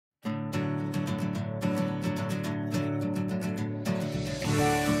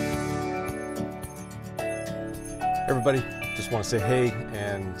Everybody, just want to say hey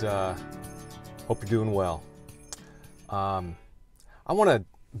and hope you're doing well. I want to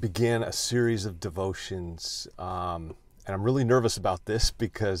begin a series of devotions, and I'm really nervous about this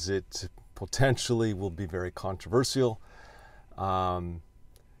because it potentially will be very controversial, but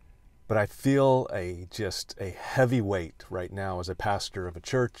I feel just a heavy weight right now as a pastor of a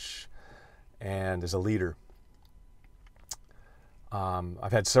church and as a leader.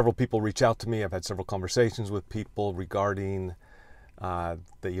 I've had several people reach out to me. I've had several conversations with people regarding the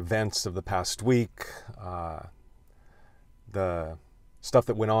events of the past week, the stuff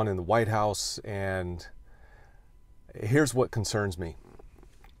that went on in the White House, and here's what concerns me.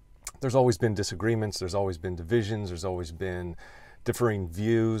 There's always been disagreements, there's always been divisions, there's always been differing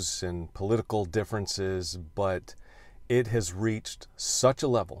views and political differences, but it has reached such a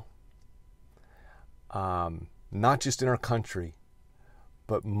level, not just in our country,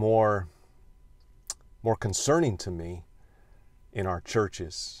 but more concerning to me in our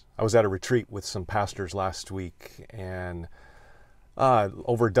churches. I was at a retreat with some pastors last week, and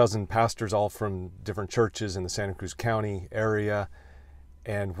over a dozen pastors, all from different churches in the Santa Cruz County area,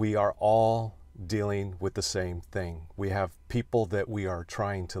 and we are all dealing with the same thing. We have people that we are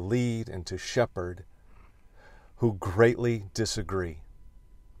trying to lead and to shepherd who greatly disagree.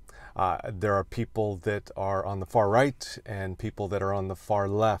 There are people that are on the far right and people that are on the far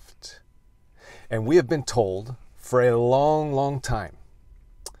left. And we have been told for a long, long time,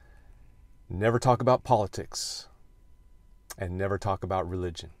 never talk about politics and never talk about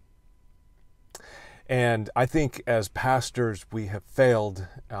religion. And I think as pastors, we have failed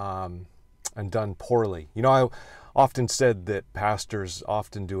and done poorly. You know, I often said that pastors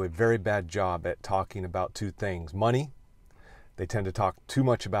often do a very bad job at talking about two things: money. They tend to talk too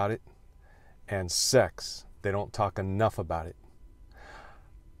much about it, and sex. They don't talk enough about it.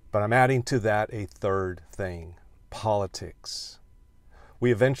 But I'm adding to that a third thing: politics.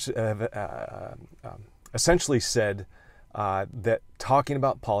 We essentially said that talking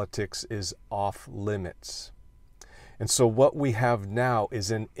about politics is off limits. And so what we have now is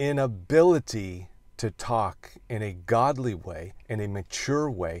an inability to talk in a godly way, in a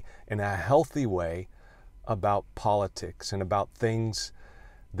mature way, in a healthy way about politics and about things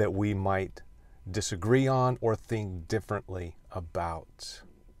that we might disagree on or think differently about.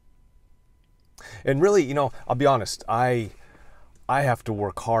 And really, you know, I'll be honest, I have to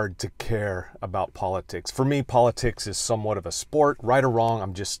work hard to care about politics. For me, politics is somewhat of a sport, right or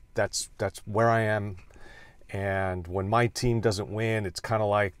wrong. That's where I am. And when my team doesn't win, it's kind of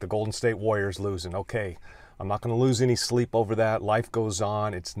like the Golden State Warriors losing. Okay, I'm not going to lose any sleep over that. Life goes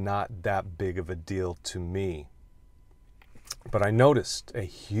on. It's not that big of a deal to me. But I noticed a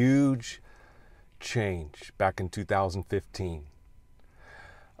huge change back in 2015.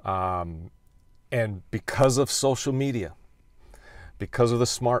 And because of social media, because of the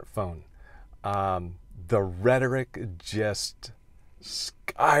smartphone, the rhetoric just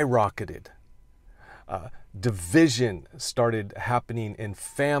skyrocketed. Division started happening in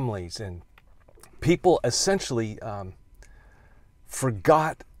families, and people essentially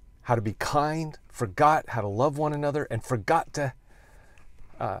forgot how to be kind, forgot how to love one another, and forgot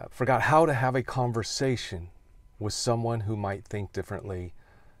how to have a conversation with someone who might think differently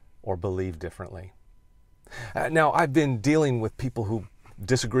or believe differently. Now, I've been dealing with people who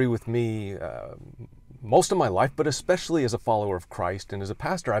disagree with me most of my life, but especially as a follower of Christ and as a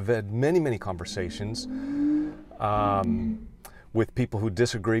pastor, I've had many conversations with people who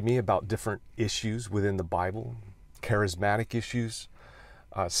disagree with me about different issues within the Bible, charismatic issues,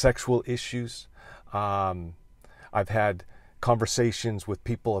 sexual issues. I've had conversations with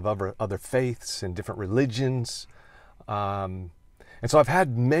people of other faiths and different religions. And so I've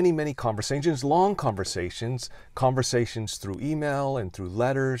had many conversations, long conversations through email and through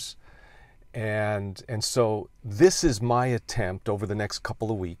letters. And so this is my attempt over the next couple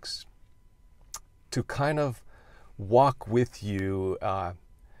of weeks to kind of walk with you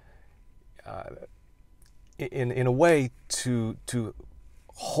in a way to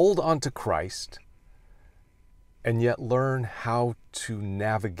hold on to Christ and yet learn how to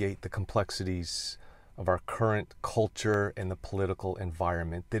navigate the complexities of our current culture and the political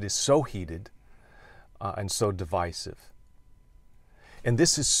environment that is so heated and so divisive. And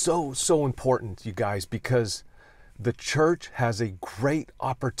this is so important, you guys, because the church has a great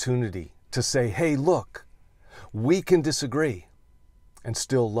opportunity to say, hey, look, we can disagree and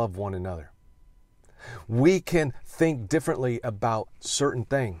still love one another. We can think differently about certain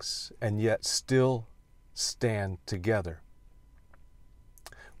things and yet still stand together.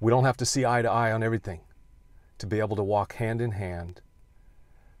 We don't have to see eye to eye on everything to be able to walk hand in hand,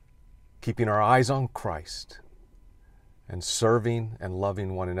 keeping our eyes on Christ and serving and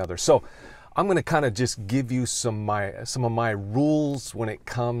loving one another. So I'm going to kind of just give you some of my rules when it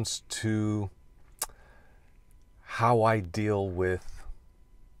comes to how I deal with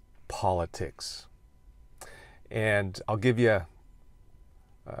politics. And I'll give you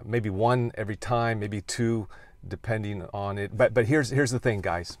maybe one every time, maybe two, depending on it. But here's the thing,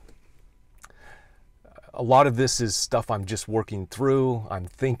 guys. A lot of this is stuff I'm just working through. I'm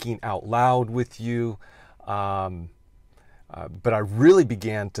thinking out loud with you. But I really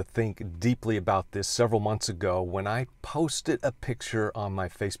began to think deeply about this several months ago when I posted a picture on my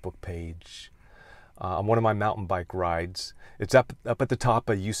Facebook page on one of my mountain bike rides. It's up at the top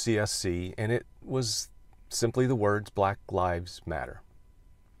of UCSC, and it was simply the words, Black Lives Matter.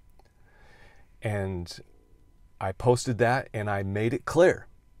 And I posted that, and I made it clear,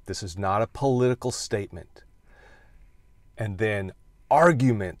 this is not a political statement. And then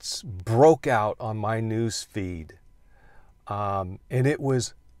arguments broke out on my news feed. And it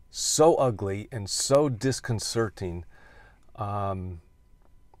was so ugly and so disconcerting. And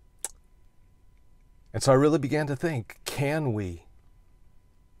so I really began to think, can we,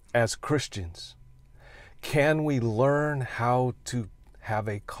 as Christians, can we learn how to have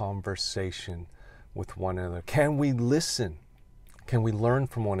a conversation with one another? Can we listen? Can we learn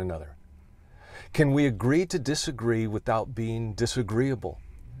from one another? Can we agree to disagree without being disagreeable?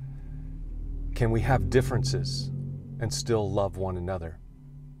 Can we have differences and still love one another?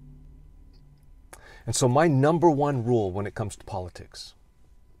 And so my number one rule when it comes to politics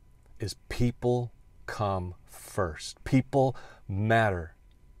is people come first. People matter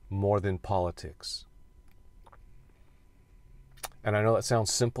more than politics. And I know that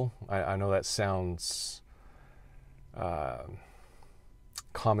sounds simple. I know that sounds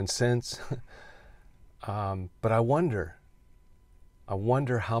common sense. But I wonder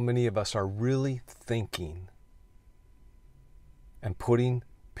how many of us are really thinking and putting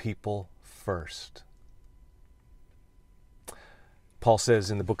people first. Paul says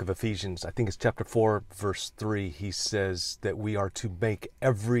in the book of Ephesians, I think it's chapter 4, verse 3, he says that we are to make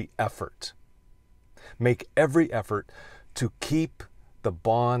every effort to keep the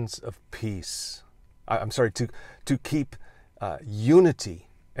bonds of peace. To keep unity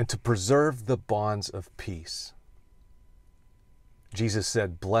and to preserve the bonds of peace. Jesus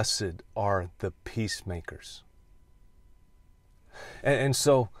said, blessed are the peacemakers. And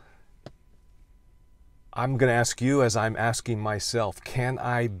so I'm going to ask you, as I'm asking myself, can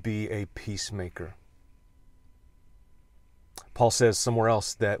I be a peacemaker? Paul says somewhere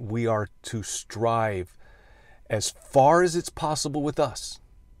else that we are to strive as far as it's possible with us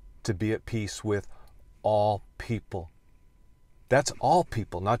to be at peace with all people. That's all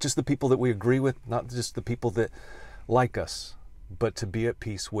people, not just the people that we agree with, not just the people that like us, but to be at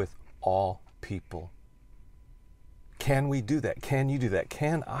peace with all people. Can we do that? Can you do that?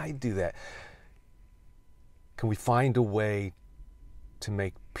 Can I do that? Can we find a way to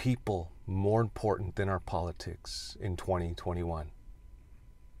make people more important than our politics in 2021?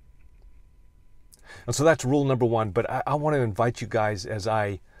 And so that's rule number one. But I want to invite you guys as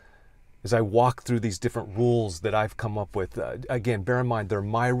I walk through these different rules that I've come up with. Again, bear in mind, they're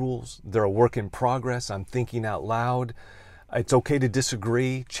my rules. They're a work in progress. I'm thinking out loud. It's okay to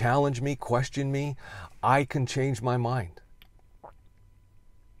disagree, challenge me, question me. I can change my mind.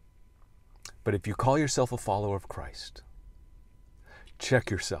 But if you call yourself a follower of Christ, check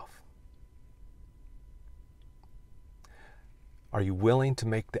yourself. Are you willing to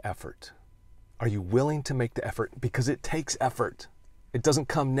make the effort? Are you willing to make the effort? Because it takes effort. It doesn't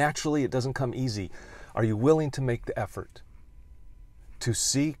come naturally. It doesn't come easy. Are you willing to make the effort to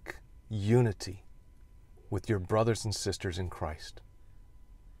seek unity with your brothers and sisters in Christ?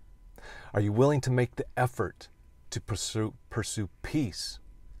 Are you willing to make the effort to pursue peace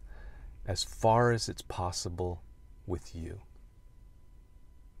as far as it's possible with you?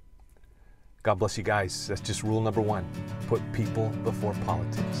 God bless you guys. That's just rule number one. Put people before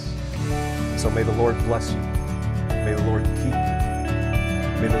politics. So may the Lord bless you. May the Lord keep you.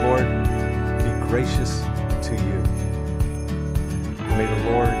 May the Lord be gracious to you. May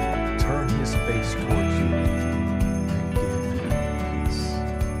the Lord turn His face